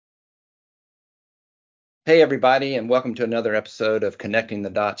Hey, everybody, and welcome to another episode of Connecting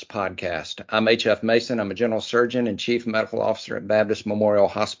the Dots podcast. I'm H.F. Mason. I'm a general surgeon and chief medical officer at Baptist Memorial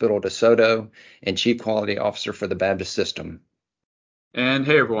Hospital DeSoto and chief quality officer for the Baptist system. And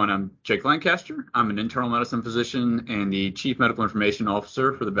hey everyone, I'm Jake Lancaster. I'm an internal medicine physician and the Chief Medical Information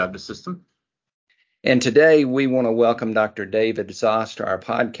Officer for the Baptist System. And today we want to welcome Dr. David Zoss to our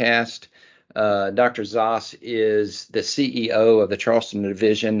podcast. Dr. Zoss is the CEO of the Charleston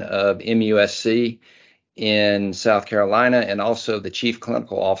Division of MUSC in South Carolina and also the chief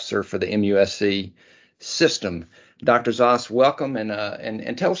clinical officer for the MUSC system. Dr. Zoss, welcome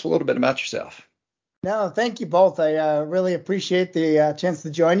and tell us a little bit about yourself. No, thank you both. I really appreciate the chance to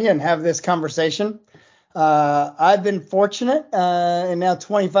join you and have this conversation. I've been fortunate in now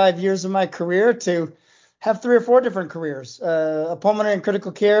 25 years of my career to have 3 or 4 different careers. A pulmonary and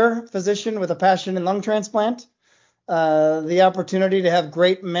critical care physician with a passion in lung transplant. The opportunity to have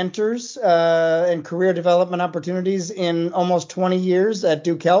great mentors and career development opportunities in almost 20 years at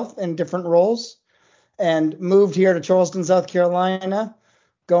Duke Health in different roles. And moved here to Charleston, South Carolina,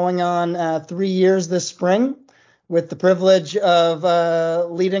 going on 3 years this spring, with the privilege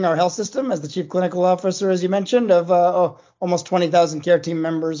of leading our health system as the chief clinical officer, as you mentioned, of almost 20,000 care team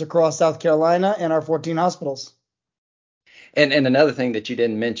members across South Carolina and our 14 hospitals. And another thing that you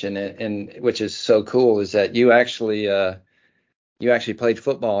didn't mention, and which is so cool, is that you actually played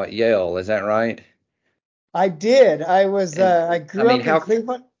football at Yale. Is that right? I did. I grew up in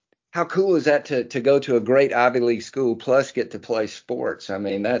Cleveland. How cool is that to go to a great Ivy League school plus get to play sports? I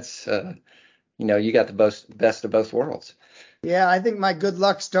mean, that's you got the best of both worlds. Yeah, I think my good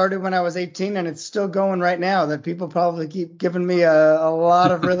luck started when I was 18, and it's still going right now. That people probably keep giving me a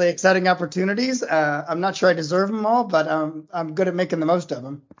lot of really exciting opportunities. I'm not sure I deserve them all, but I'm good at making the most of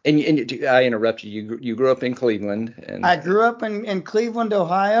them. And I interrupt you. You grew up in Cleveland, and I grew up in Cleveland,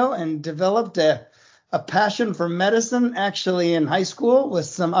 Ohio, and developed a passion for medicine actually in high school, with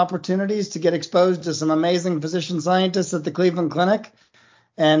some opportunities to get exposed to some amazing physician scientists at the Cleveland Clinic,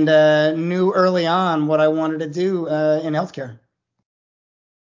 and knew early on what I wanted to do in healthcare.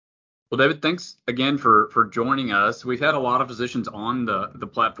 Well, David, thanks again for joining us. We've had a lot of physicians on the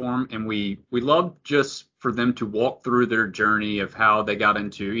platform, and we love just for them to walk through their journey of how they got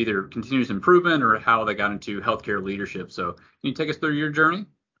into either continuous improvement or how they got into healthcare leadership. So can you take us through your journey?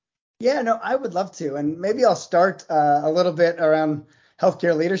 Yeah, no, I would love to. And maybe I'll start a little bit around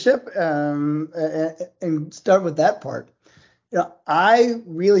healthcare leadership and start with that part. I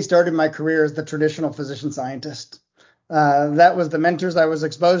really started my career as the traditional physician scientist. That was the mentors I was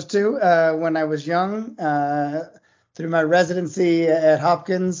exposed to when I was young, through my residency at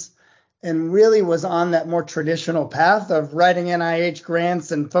Hopkins, and really was on that more traditional path of writing NIH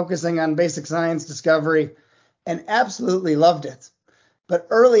grants and focusing on basic science discovery, and absolutely loved it. But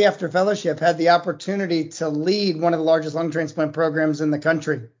early after fellowship, had the opportunity to lead one of the largest lung transplant programs in the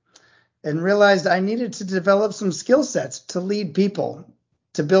country, and realized I needed to develop some skill sets to lead people,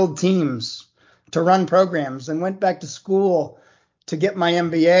 to build teams, to run programs, and went back to school to get my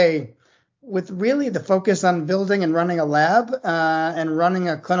MBA, with really the focus on building and running a lab and running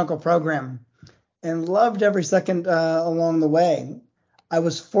a clinical program, and loved every second along the way. I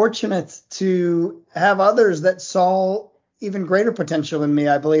was fortunate to have others that saw even greater potential in me,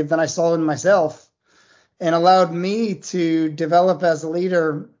 I believe, than I saw in myself, and allowed me to develop as a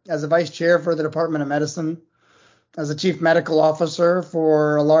leader, as a vice chair for the Department of Medicine, as a chief medical officer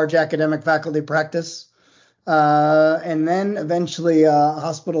for a large academic faculty practice, and then eventually a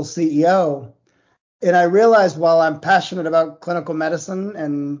hospital CEO. And I realized, while I'm passionate about clinical medicine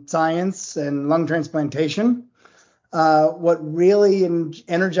and science and lung transplantation, what really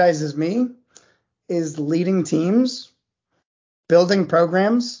energizes me is leading teams, building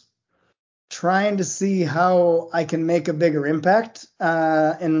programs, trying to see how I can make a bigger impact,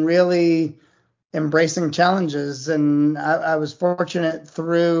 and really embracing challenges. And I was fortunate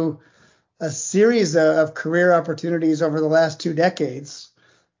through a series of career opportunities over the last 2 decades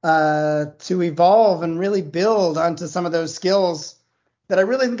to evolve and really build onto some of those skills that I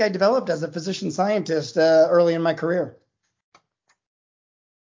really think I developed as a physician scientist early in my career.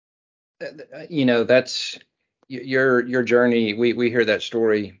 That's your journey. We hear that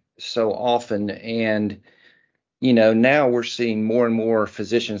story so often, and now we're seeing more and more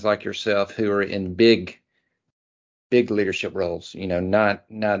physicians like yourself who are in big leadership roles. Not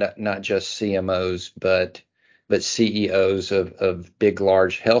just CMOs, but CEOs of big,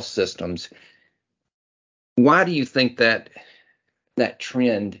 large health systems. Why do you think that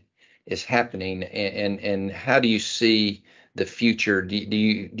trend is happening, and how do you see the future? Do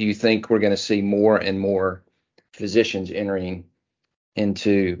you think we're going to see more and more physicians entering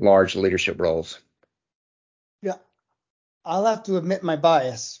into large leadership roles? I'll have to admit my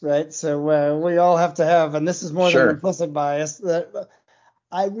bias, right? So we all have to have, and this is more than an Sure. implicit bias, that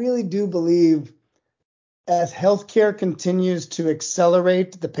I really do believe as healthcare continues to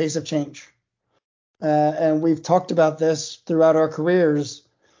accelerate the pace of change, and we've talked about this throughout our careers,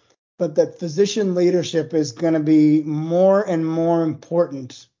 but that physician leadership is going to be more and more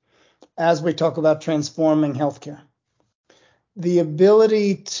important as we talk about transforming healthcare. The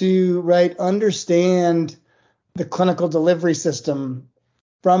ability to, right, understand the clinical delivery system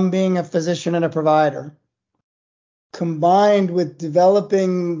from being a physician and a provider, combined with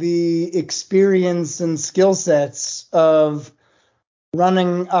developing the experience and skill sets of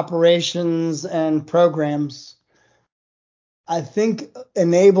running operations and programs, I think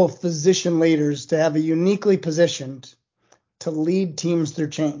enable physician leaders to have a uniquely positioned to lead teams through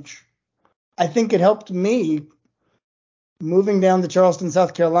change. I think it helped me moving down to Charleston,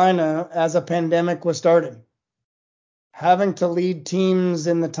 South Carolina as a pandemic was starting, having to lead teams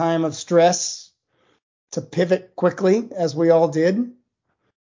in the time of stress, to pivot quickly as we all did,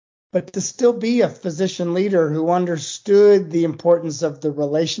 but to still be a physician leader who understood the importance of the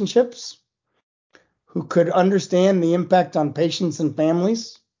relationships, who could understand the impact on patients and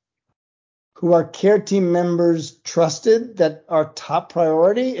families, who our care team members trusted that our top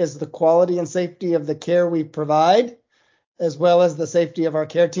priority is the quality and safety of the care we provide, as well as the safety of our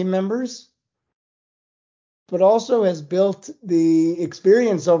care team members, but also has built the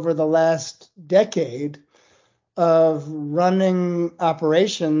experience over the last decade of running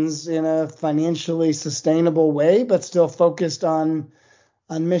operations in a financially sustainable way, but still focused on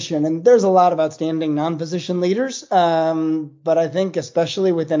mission. And there's a lot of outstanding non-physician leaders, but I think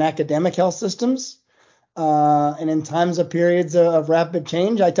especially within academic health systems and in times of periods of rapid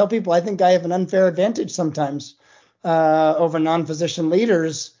change, I tell people I think I have an unfair advantage sometimes over non-physician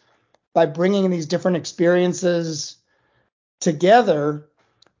leaders by bringing these different experiences together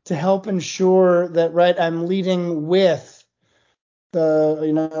to help ensure that, right, I'm leading with the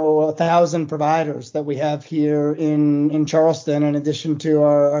 1,000 providers that we have here in Charleston, in addition to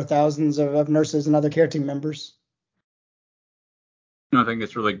our thousands of nurses and other care team members. I think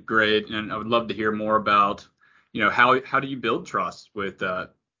it's really great, and I would love to hear more about, how do you build trust with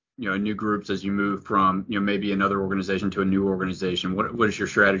new groups as you move from maybe another organization to a new organization. What is your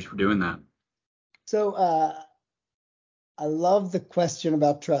strategy for doing that? So I love the question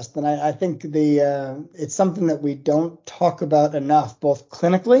about trust, and I think it's something that we don't talk about enough, both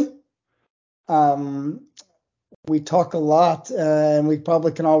clinically. We talk a lot, and we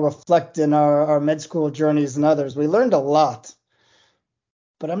probably can all reflect in our med school journeys and others. We learned a lot,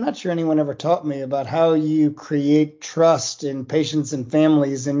 but I'm not sure anyone ever taught me about how you create trust in patients and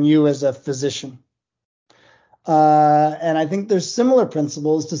families and you as a physician. And I think there's similar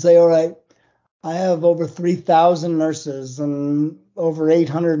principles to say, all right, I have over 3,000 nurses and over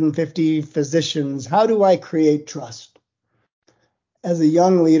 850 physicians. How do I create trust? As a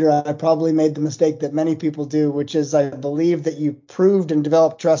young leader, I probably made the mistake that many people do, which is I believe that you proved and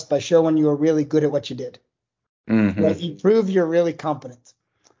developed trust by showing you were really good at what you did. Mm-hmm. Right? You prove you're really competent.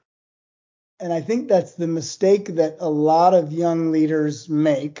 And I think that's the mistake that a lot of young leaders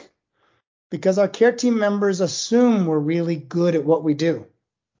make because our care team members assume we're really good at what we do.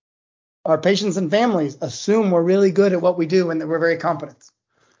 Our patients and families assume we're really good at what we do and that we're very competent.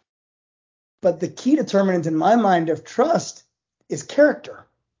 But the key determinant in my mind of trust is character.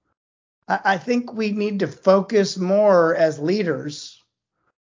 I think we need to focus more as leaders.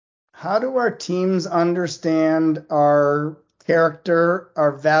 How do our teams understand our character,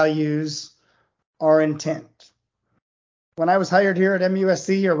 our values, our intent? When I was hired here at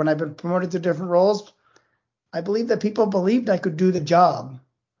MUSC or when I've been promoted to different roles, I believe that people believed I could do the job.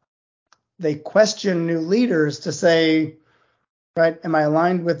 They question new leaders to say, right, am I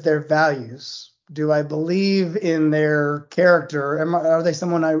aligned with their values? Do I believe in their character? Are they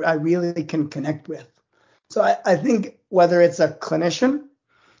someone I really can connect with? So I think whether it's a clinician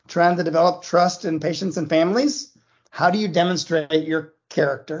trying to develop trust in patients and families, how do you demonstrate your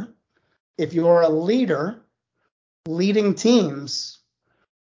character? If you're a leader leading teams,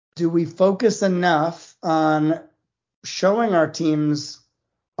 do we focus enough on showing our teams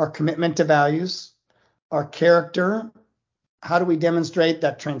our commitment to values, our character? How do we demonstrate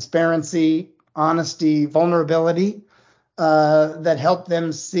that transparency, honesty, vulnerability that help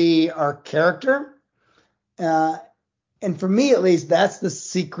them see our character? And for me, at least, that's the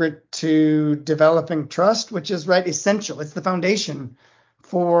secret to developing trust, which is right essential. It's the foundation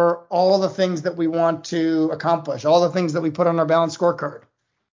for all the things that we want to accomplish, all the things that we put on our balanced scorecard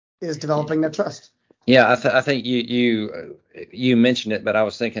is developing that trust. Yeah, I think you mentioned it, but I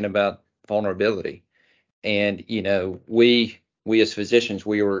was thinking about vulnerability. And, we as physicians,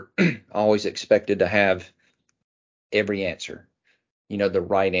 we were always expected to have every answer, the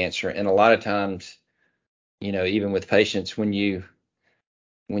right answer. And a lot of times, even with patients, when you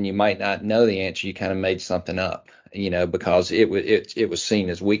might not know the answer, you kind of made something up, because it was seen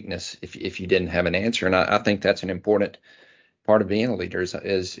as weakness if you didn't have an answer. And I think that's an important part of being a leader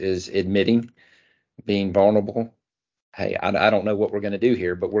is admitting, being vulnerable. Hey, I don't know what we're going to do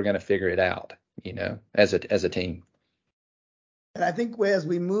here, but we're going to figure it out, as a team. And I think as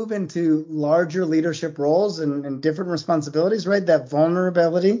we move into larger leadership roles and different responsibilities, right, that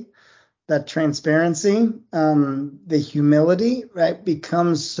vulnerability, that transparency, the humility, right,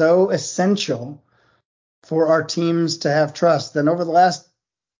 becomes so essential for our teams to have trust. And over the last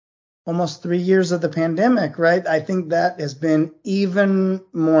almost 3 years of the pandemic, right, I think that has been even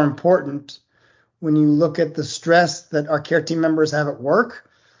more important when you look at the stress that our care team members have at work,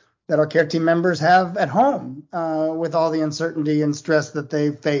 that our care team members have at home, with all the uncertainty and stress that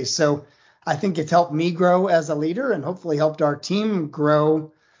they face. So I think it's helped me grow as a leader and hopefully helped our team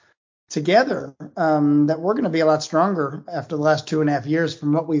grow together, that we're going to be a lot stronger after the last 2.5 years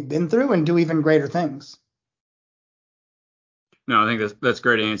from what we've been through and do even greater things. No, I think that's a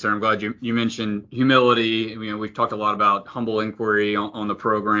great answer. I'm glad you mentioned humility. We've talked a lot about humble inquiry on the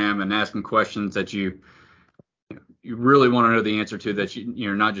program and asking questions that you really want to know the answer to, that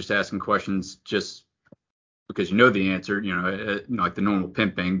you're not just asking questions just because you know the answer, like the normal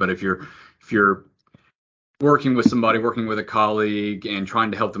pimping. But if you're working with somebody, working with a colleague and trying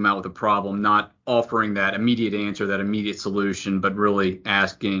to help them out with a problem, not offering that immediate answer, that immediate solution, but really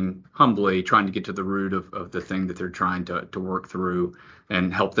asking humbly, trying to get to the root of the thing that they're trying to work through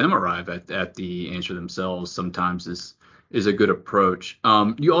and help them arrive at the answer themselves, sometimes is a good approach.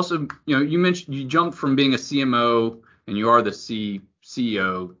 You also, you mentioned you jumped from being a CMO, and you are the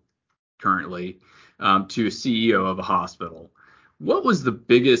CEO currently, to a CEO of a hospital. What was the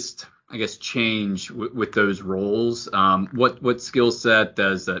biggest, I guess, change with those roles? What skill set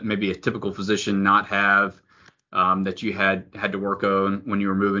does maybe a typical physician not have, that you had to work on when you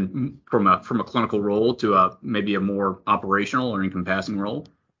were moving from a clinical role to maybe a more operational or encompassing role?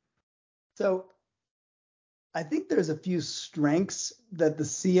 So I think there's a few strengths that the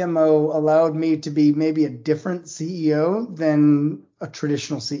CMO allowed me to be maybe a different CEO than a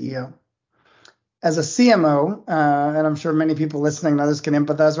traditional CEO. As a CMO, and I'm sure many people listening to this can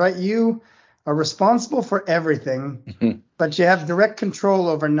empathize, right? You are responsible for everything, but you have direct control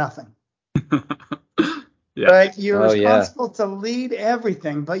over nothing. Yeah. Right? You're Oh, yeah. responsible to lead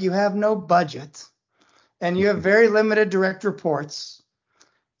everything, but you have no budget and you have very limited direct reports,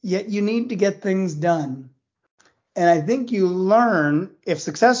 yet you need to get things done. And I think you learn, if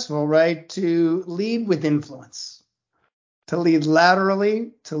successful, right, to lead with influence, to lead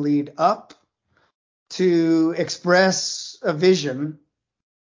laterally, to lead up, to express a vision.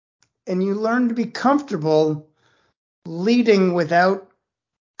 And you learn to be comfortable leading without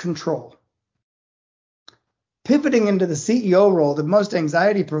control. Pivoting into the CEO role, the most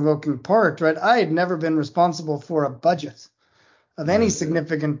anxiety-provoking part, right? I had never been responsible for a budget of any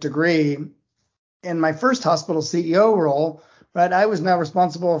significant degree. In my first hospital CEO role, right, I was now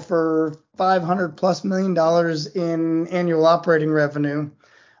responsible for $500+ million in annual operating revenue,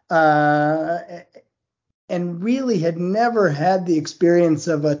 and really had never had the experience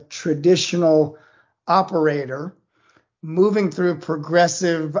of a traditional operator moving through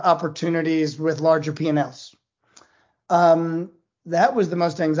progressive opportunities with larger P&Ls. That was the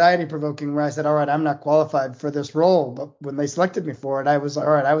most anxiety provoking, where I said, all right, I'm not qualified for this role. But when they selected me for it, I was, all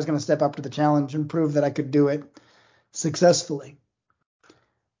right, I was going to step up to the challenge and prove that I could do it successfully.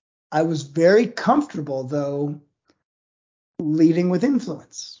 I was very comfortable, though, leading with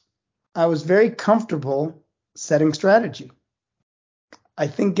influence. I was very comfortable setting strategy. I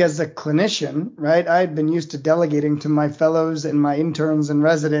think as a clinician, right, I had been used to delegating to my fellows and my interns and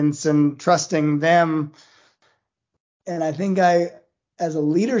residents and trusting them. And I think I, as a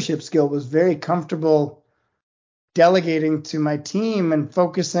leadership skill, was very comfortable delegating to my team and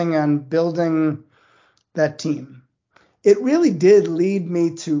focusing on building that team. It really did lead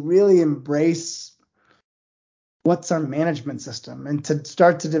me to really embrace what's our management system and to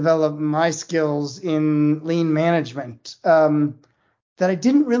start to develop my skills in lean management, that I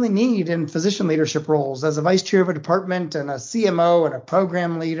didn't really need in physician leadership roles as a vice chair of a department and a CMO and a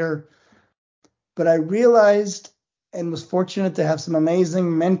program leader. But I realized and was fortunate to have some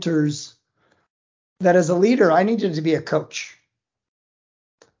amazing mentors that as a leader, I needed to be a coach.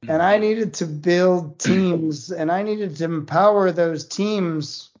 And I needed to build teams and I needed to empower those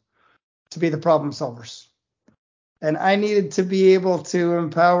teams to be the problem solvers. And I needed to be able to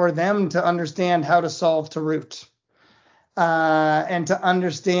empower them to understand how to solve to root, and to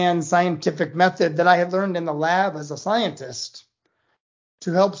understand scientific method that I had learned in the lab as a scientist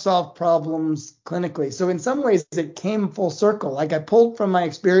to help solve problems clinically. So in some ways, it came full circle. Like I pulled from my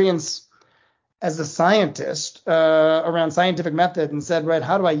experience as a scientist around scientific method and said, right,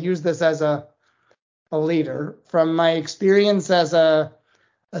 how do I use this as a leader? From my experience as a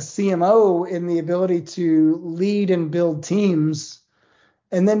CMO in the ability to lead and build teams,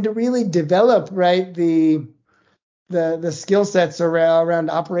 and then to really develop, right, the skill sets around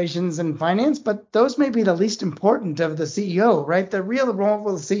operations and finance, but those may be the least important of the CEO, right? The real role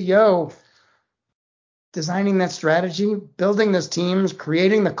of the CEO, designing that strategy, building those teams,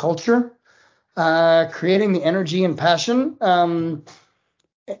 creating the culture, creating the energy and passion, and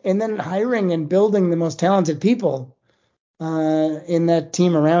then hiring and building the most talented people in that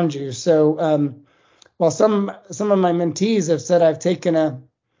team around you. So while some of my mentees have said I've taken a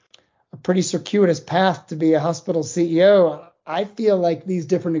pretty circuitous path to be a hospital CEO, I feel like these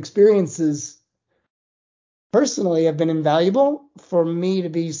different experiences personally have been invaluable for me to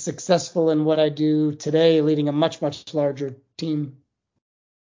be successful in what I do today, leading a much, much larger team.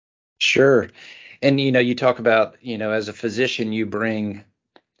 Sure. And, you talk about, as a physician, you bring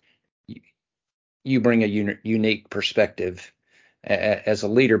a unique perspective as a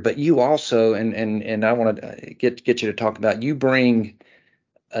leader, but you also, and I want to get you to talk about, you bring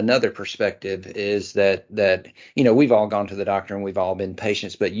another perspective is that we've all gone to the doctor and we've all been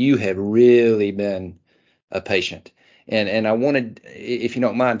patients, but you have really been a patient. And I wanted, if you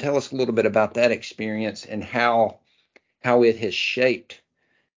don't mind, tell us a little bit about that experience and how it has shaped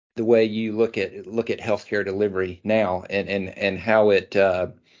the way you look at healthcare delivery now, and how it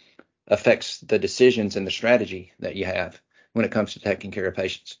affects the decisions and the strategy that you have when it comes to taking care of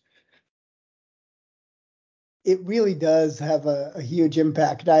patients. It really does have a huge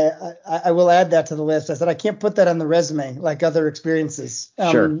impact. I will add that to the list. I said I can't put that on the resume like other experiences.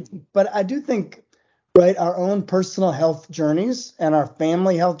 Sure. But I do think, right, our own personal health journeys and our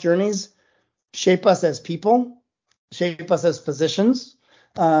family health journeys shape us as people, shape us as physicians,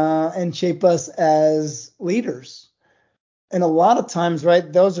 and shape us as leaders. And a lot of times,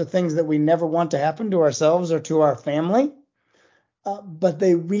 right, those are things that we never want to happen to ourselves or to our family. But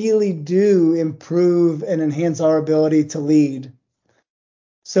they really do improve and enhance our ability to lead.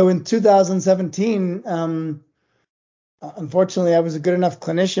 So in 2017, unfortunately, I was a good enough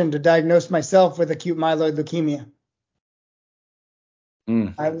clinician to diagnose myself with acute myeloid leukemia.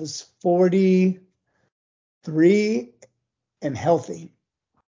 I was 43 and healthy.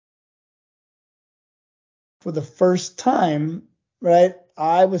 For the first time, right,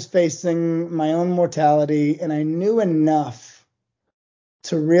 I was facing my own mortality, and I knew enough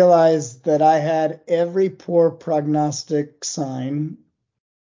to realize that I had every poor prognostic sign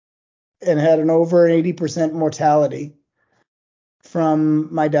and had an over 80% mortality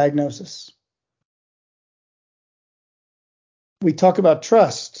from my diagnosis. We talk about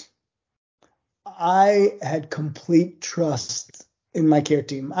trust. I had complete trust in my care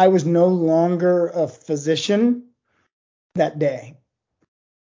team. I was no longer a physician that day.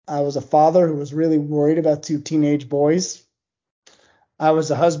 I was a father who was really worried about two teenage boys. I was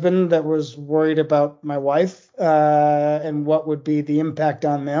a husband that was worried about my wife and what would be the impact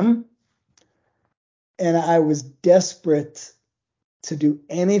on them. And I was desperate to do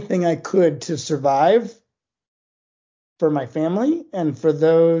anything I could to survive for my family and for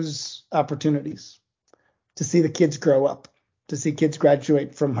those opportunities, to see the kids grow up, to see kids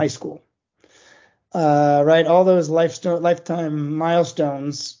graduate from high school. Right, all those lifetime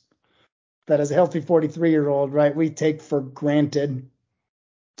milestones that as a healthy 43-year-old, right, we take for granted.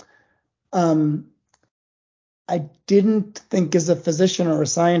 I didn't think as a physician or a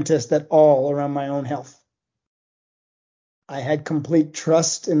scientist at all around my own health. I had complete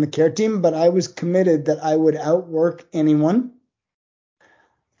trust in the care team, but I was committed that I would outwork anyone,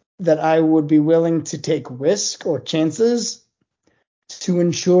 that I would be willing to take risk or chances to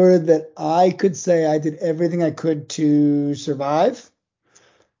ensure that I could say I did everything I could to survive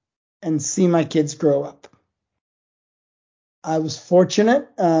and see my kids grow up. I was fortunate,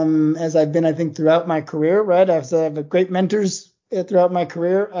 as I've been, I think, throughout my career, right? I've had great mentors throughout my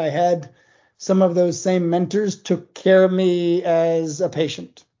career. I had some of those same mentors took care of me as a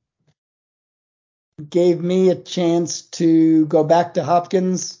patient, gave me a chance to go back to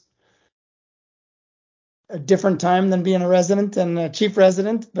Hopkins, a different time than being a resident and a chief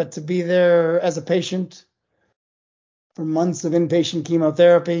resident, but to be there as a patient for months of inpatient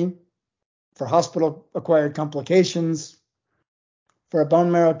chemotherapy, for hospital-acquired complications, for a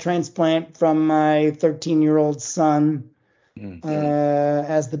bone marrow transplant from my 13-year-old son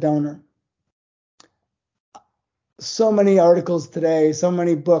as the donor. So many articles today, so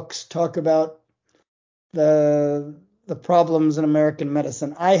many books talk about the problems in American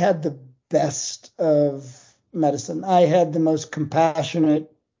medicine. I had the best of medicine. I had the most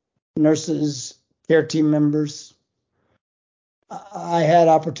compassionate nurses, care team members. I had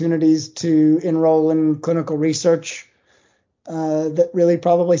opportunities to enroll in clinical research that really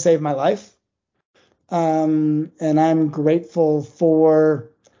probably saved my life. And I'm grateful for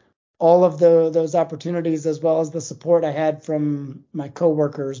all of those opportunities, as well as the support I had from my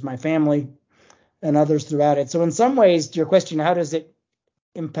coworkers, my family, and others throughout it. So in some ways, to your question, how does it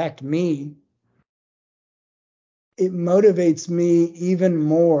impact me? It motivates me even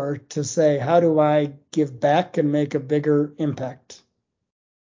more to say, how do I give back and make a bigger impact?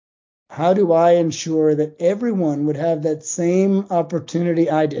 How do I ensure that everyone would have that same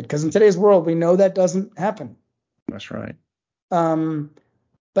opportunity I did? Because in today's world, we know that doesn't happen. That's right.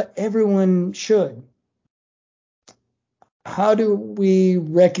 But everyone should. How do we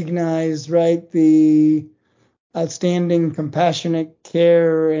recognize, right, the outstanding compassionate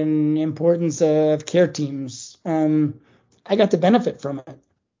care and importance of care teams? I got to benefit from it.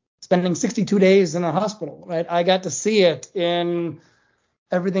 Spending 62 days in a hospital, right? I got to see it in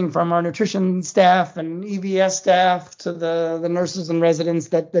everything from our nutrition staff and EVS staff to the nurses and residents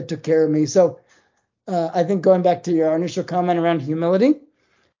that took care of me. So I think going back to your initial comment around humility,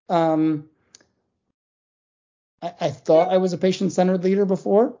 I thought I was a patient-centered leader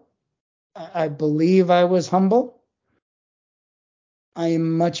before. I believe I was humble. I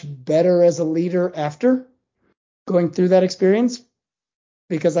am much better as a leader after going through that experience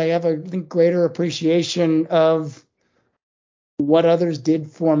because I have, I think, greater appreciation of what others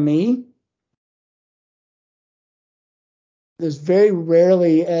did for me. There's very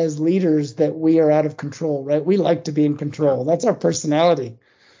rarely as leaders that we are out of control, right? We like to be in control. That's our personality,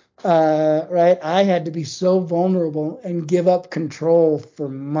 right? I had to be so vulnerable and give up control for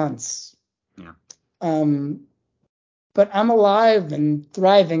months. Yeah. But I'm alive and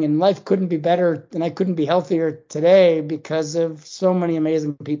thriving, and life couldn't be better, and I couldn't be healthier today because of so many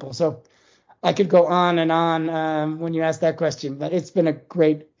amazing people. So I could go on and on when you ask that question, but it's been a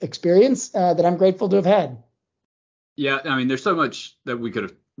great experience that I'm grateful to have had. Yeah, I mean, there's so much that we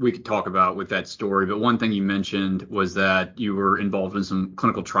could talk about with that story, but one thing you mentioned was that you were involved in some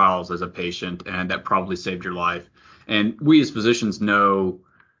clinical trials as a patient, and that probably saved your life. And we as physicians know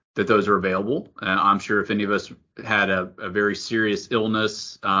that those are available. I'm sure if any of us had a very serious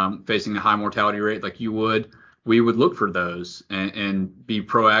illness facing a high mortality rate like you would, we would look for those and be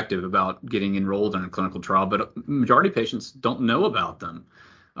proactive about getting enrolled in a clinical trial. But majority of patients don't know about them.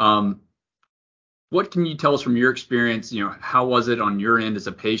 What can you tell us from your experience? You know, how was it on your end as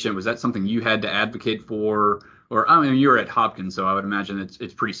a patient? Was that something you had to advocate for? Or, I mean, you're at Hopkins, so I would imagine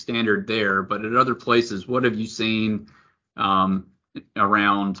it's pretty standard there. But at other places, what have you seen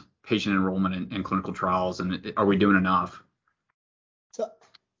around patient enrollment in clinical trials, and are we doing enough? So,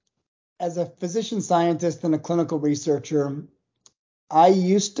 as a physician scientist and a clinical researcher, I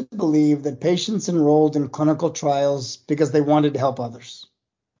used to believe that patients enrolled in clinical trials because they wanted to help others.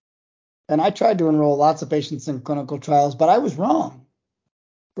 And I tried to enroll lots of patients in clinical trials, but I was wrong.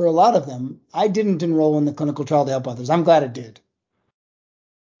 For a lot of them, I didn't enroll in the clinical trial to help others. I'm glad it did.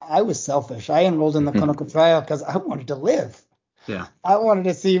 I was selfish. I enrolled in the clinical trial because I wanted to live. Yeah. I wanted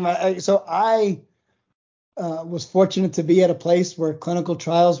to see so I was fortunate to be at a place where clinical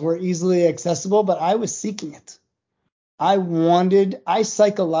trials were easily accessible, but I was seeking it. I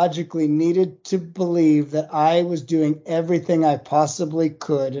psychologically needed to believe that I was doing everything I possibly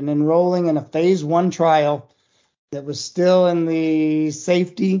could, and enrolling in a phase 1 trial that was still in the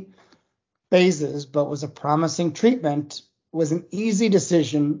safety phases, but was a promising treatment, was an easy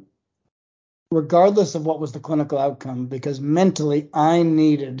decision, regardless of what was the clinical outcome, because mentally I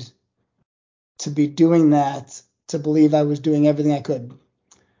needed to be doing that to believe I was doing everything I could.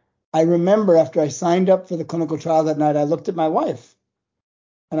 I remember after I signed up for the clinical trial that night, I looked at my wife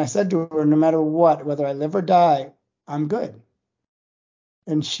and I said to her, no matter what, whether I live or die, I'm good.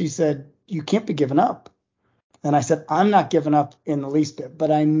 And she said, you can't be giving up. And I said, I'm not giving up in the least bit,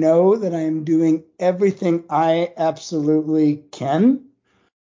 but I know that I am doing everything I absolutely can.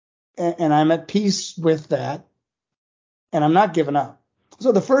 And I'm at peace with that. And I'm not giving up.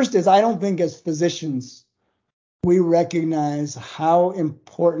 So the first is, I don't think as physicians, we recognize how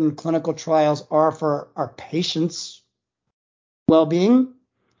important clinical trials are for our patients' well-being,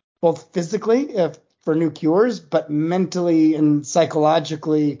 both physically for new cures, but mentally and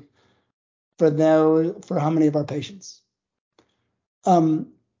psychologically for how many of our patients.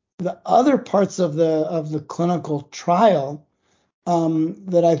 The other parts of the clinical trial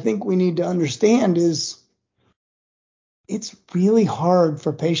that I think we need to understand is it's really hard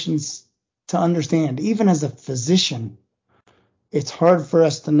for patients to understand. Even as a physician, it's hard for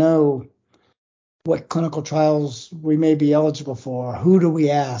us to know what clinical trials we may be eligible for. Who do we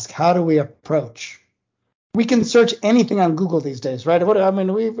ask? How do we approach? We can search anything on Google these days, right?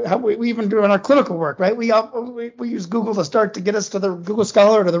 We even do in our clinical work, right? We use Google to start to get us to the Google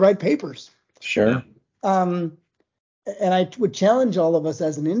Scholar to the right papers. Sure. And I would challenge all of us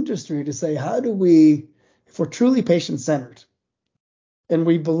as an industry to say, how do we, if we're truly patient-centered, and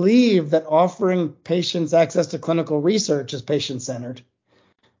we believe that offering patients access to clinical research is patient-centered,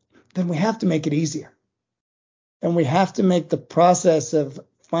 then we have to make it easier. And we have to make the process of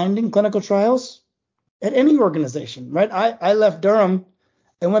finding clinical trials at any organization, right? I left Durham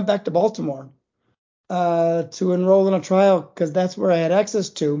and went back to Baltimore to enroll in a trial because that's where I had access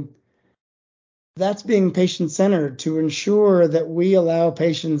to. That's being patient-centered to ensure that we allow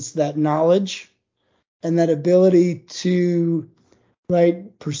patients that knowledge and that ability to,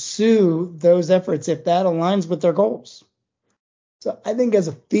 right, pursue those efforts if that aligns with their goals. So I think as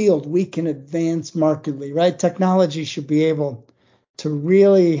a field, we can advance markedly, right? Technology should be able to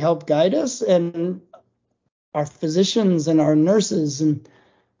really help guide us, and our physicians and our nurses and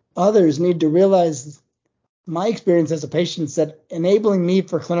others need to realize my experience as a patient is that enabling me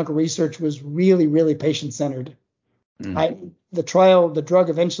for clinical research was really, really patient-centered. The drug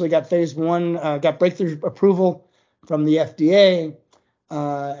eventually got phase 1, got breakthrough approval from the FDA,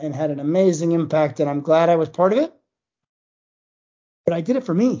 and had an amazing impact, and I'm glad I was part of it. But I did it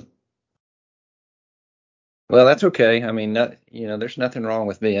for me. Well, that's okay. I mean, there's nothing wrong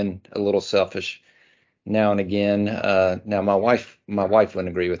with being a little selfish now and again. Now, my wife wouldn't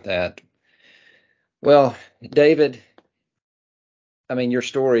agree with that. Well, David, I mean, your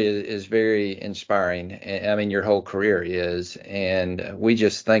story is very inspiring. I mean, your whole career is, and we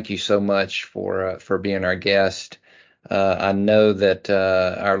just thank you so much for being our guest. I know that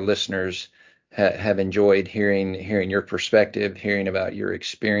our listeners have enjoyed hearing your perspective, hearing about your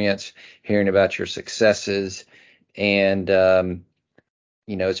experience, hearing about your successes, and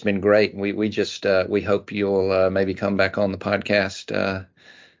it's been great. We hope you'll maybe come back on the podcast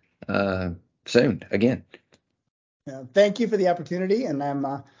soon again. Thank you for the opportunity, and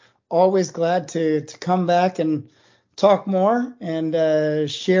I'm always glad to come back and talk more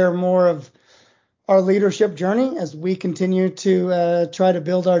and share more of our leadership journey as we continue to try to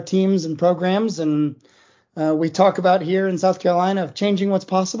build our teams and programs. And we talk about here in South Carolina of changing what's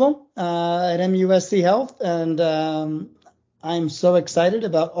possible at MUSC Health. And I'm so excited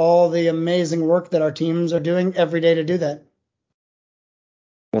about all the amazing work that our teams are doing every day to do that.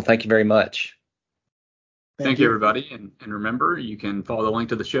 Well, thank you very much. Thank you, everybody. And remember, you can follow the link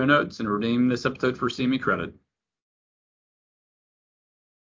to the show notes and redeem this episode for CME credit.